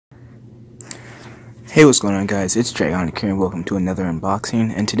Hey, what's going on, guys? It's Dragonic here and welcome to another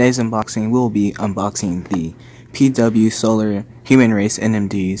unboxing. And today's unboxing, we'll be unboxing the PW Solar Human Race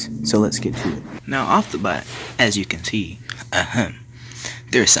NMDs. So let's get to it. Now off the bat, as you can see,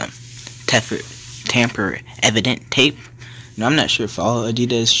 there's some tamper evident tape. Now I'm not sure if all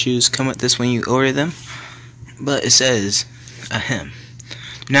Adidas shoes come with this when you order them, but it says, do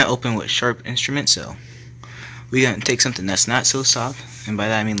not open with sharp instruments. So we're gonna take something that's not so soft, and by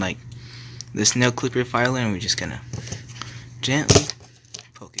that I mean like this nail clipper filer, and we're just gonna gently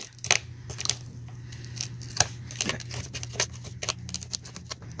poke it.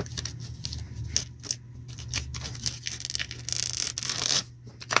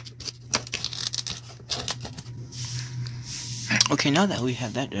 Okay, now that we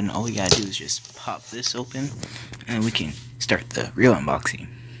have that done, all we gotta do is just pop this open, and we can start the real unboxing.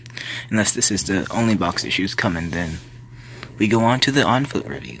 Unless this is the only box of shoes coming, then we go on to the on-foot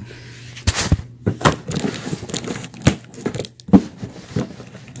review.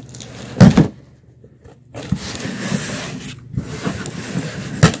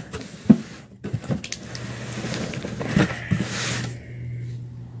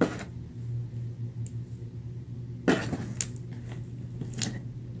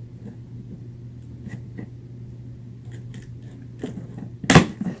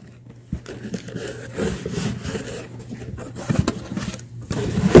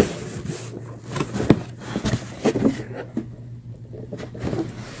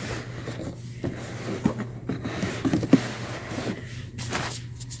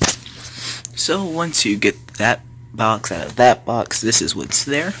 So once you get that box out of that box, this is what's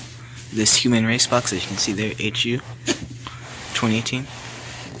there. This human race box, as you can see there, HU 2018.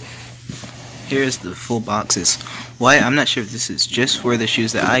 Here's the full box. It's white. I'm not sure if this is just for the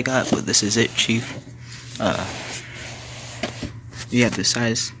shoes that I got, but this is it, chief. You have the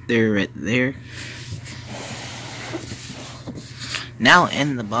size there, right there. Now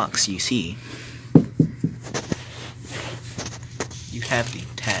in the box, you see you have the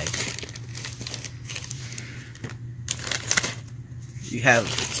tag. You have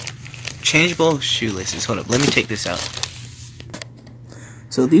changeable shoelaces. Hold up, let me take this out.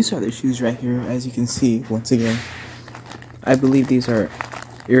 So these are the shoes right here, as you can see. Once again, I believe these are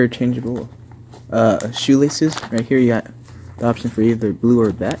interchangeable shoelaces. Right here you got the option for either blue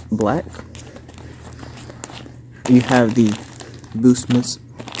or black. You have the Boost Mitts,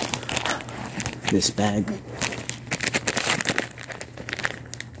 this bag.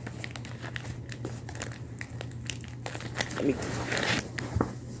 Let me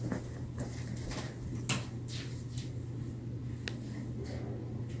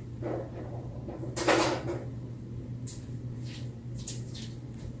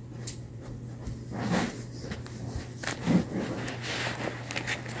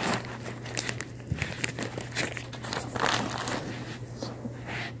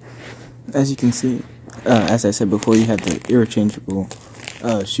As you can see, as I said before, you have the interchangeable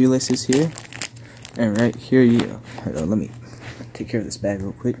shoelaces here, and right here you. Hold on, let me take care of this bag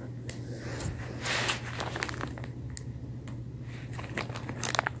real quick.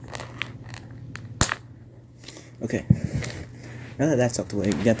 Okay, now that that's out the way,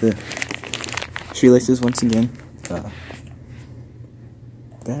 you got the shoelaces once again.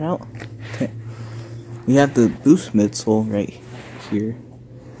 That out. Okay, you have the Boost midsole right here.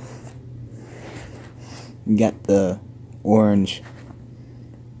 You got the orange,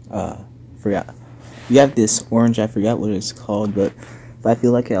 forgot. You have this orange, I forgot what it's called, but if I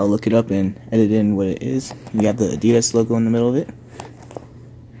feel like it, I'll look it up and edit in what it is. You got the Adidas logo in the middle of it.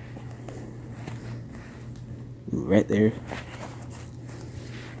 Ooh, right there.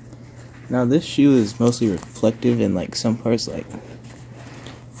 Now this shoe is mostly reflective in like some parts, like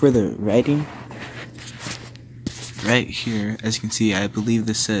for the writing. Right here, as you can see, I believe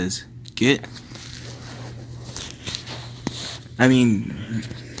this says "Get." I mean,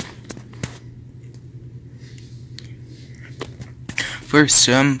 for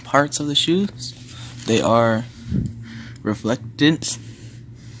some parts of the shoes, they are reflectance.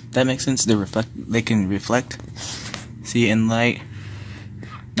 That makes sense. They can reflect. See, in light,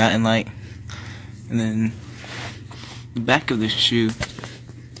 not in light. And then the back of the shoe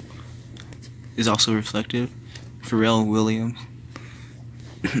is also reflective. Pharrell Williams.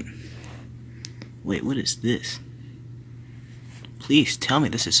 Wait, what is this? Please tell me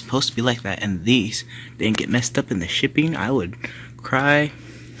this is supposed to be like that, and these didn't get messed up in the shipping. I would cry.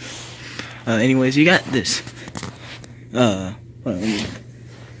 Anyways, you got this.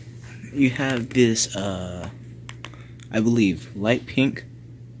 You have this, I believe, light pink.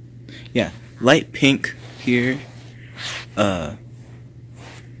 Yeah, light pink here.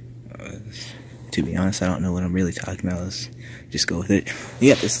 To be honest, I don't know what I'm really talking about. Let's just go with it. We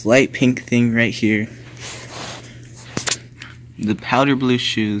got this light pink thing right here. The powder blue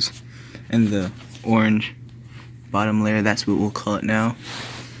shoes and the orange bottom layer, that's what we'll call it now.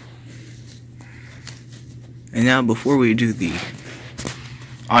 And now before we do the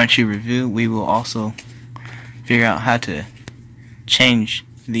on-shoe review, we will also figure out how to change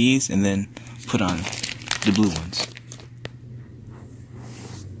these and then put on the blue ones.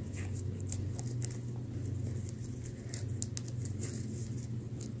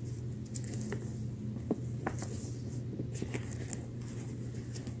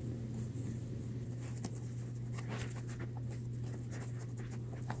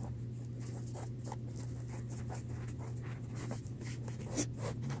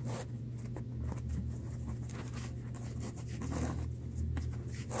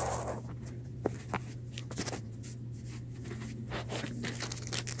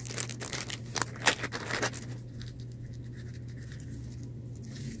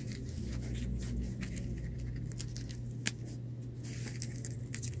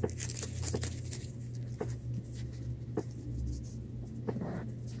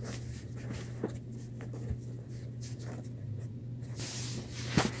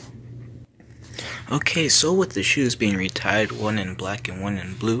 Okay, so with the shoes being retied, one in black and one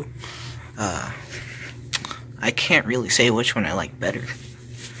in blue, I can't really say which one I like better.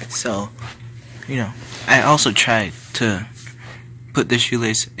 So, you know, I also tried to put the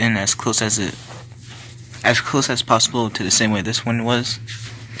shoelace in as close as possible to the same way this one was.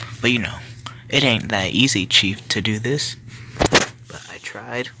 But you know, it ain't that easy, Chief, to do this. But I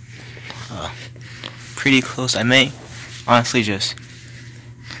tried. Pretty close. I may honestly just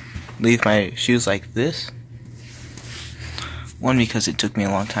leave my shoes like this. One, because it took me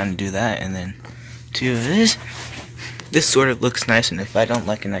a long time to do that, and then two, this sort of looks nice, and if I don't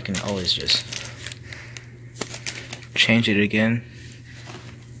like it, I can always just change it again.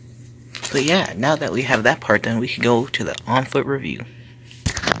 But yeah, now that we have that part done, we can go to the on-foot review.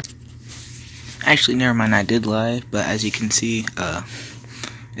 Actually, never mind, I did lie, but as you can see, it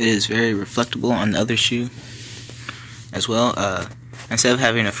is very reflectable on the other shoe as well. Instead of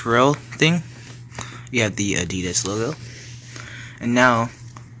having a Pharrell thing, you have the Adidas logo. And now,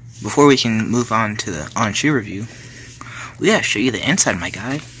 before we can move on to the on-shoe review, we gotta show you the inside, my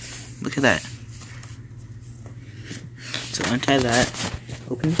guy. Look at that. So untie that,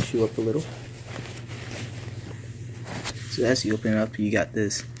 open the shoe up a little. So as you open it up, you got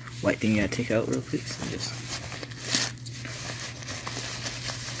this white thing you gotta take out real quick. So just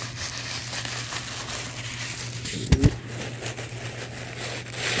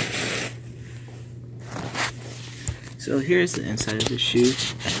so here's the inside of the shoe.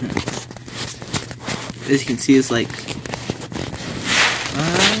 As you can see, it's like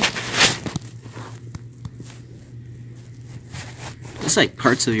it's like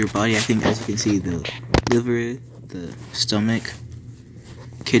parts of your body. I think, as you can see, the liver, the stomach,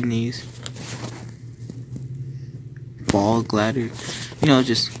 kidneys, gallbladder, you know,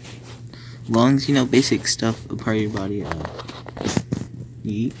 just lungs, you know, basic stuff, a part of your body.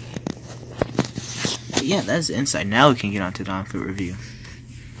 Yeet. Yeah, that's the inside. Now we can get on to the on-foot review.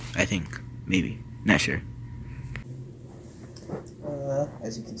 I think. Maybe. Not sure.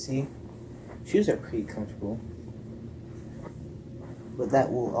 As you can see, shoes are pretty comfortable. But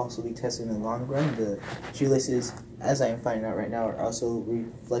that will also be tested in the long run. The shoelaces, as I am finding out right now, are also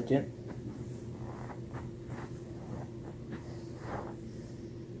reflectant.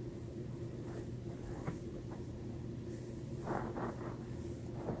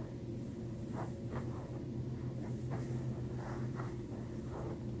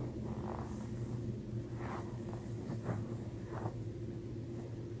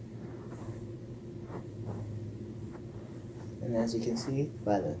 And as you can see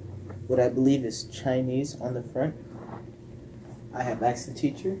by the what I believe is Chinese on the front, I have asked the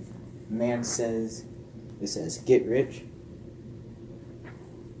teacher. Man says, it says get rich.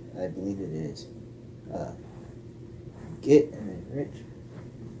 I believe it is get and then rich.